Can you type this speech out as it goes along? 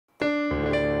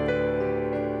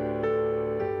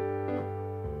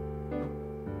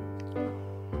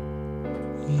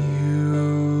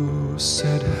You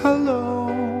said hello,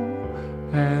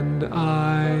 and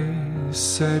I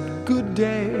said good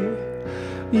day.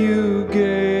 You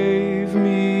gave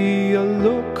me a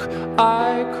look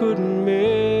I couldn't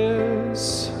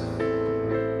miss.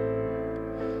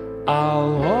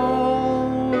 I'll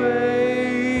always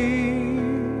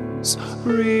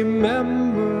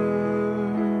remember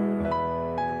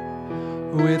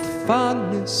with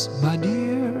fondness, my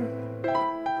dear,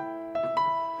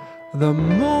 the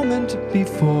moment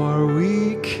before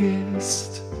we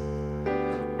kissed.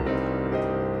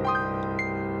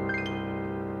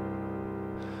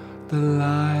 The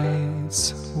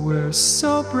lights were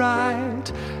so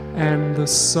bright and the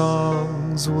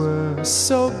songs were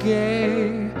so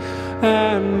gay,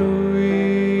 and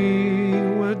we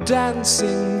were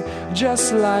dancing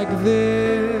just like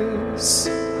this.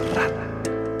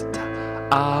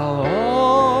 I'll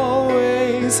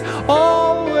always,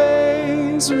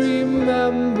 always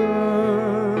remember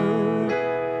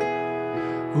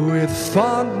with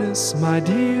fondness, my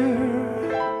dear,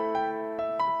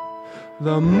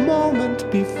 the moment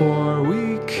before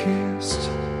we kissed.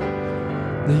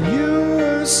 You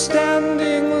were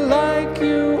standing like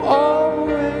you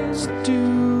always do.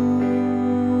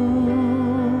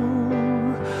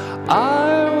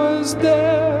 I was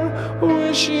there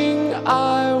wishing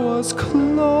I was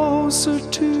closer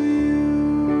to you.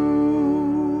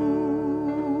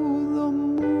 The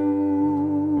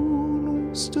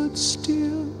moon stood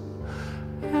still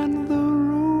and the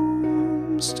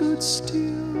room stood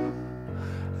still,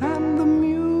 and the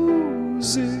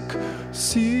music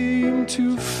seemed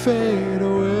to fade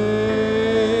away.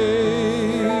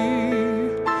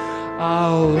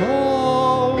 I'll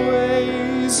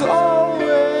always,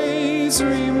 always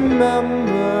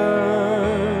remember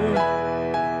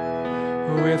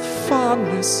with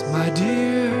fondness, my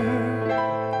dear,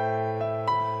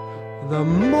 the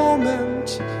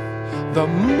moment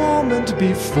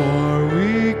before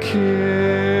we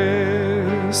kissed.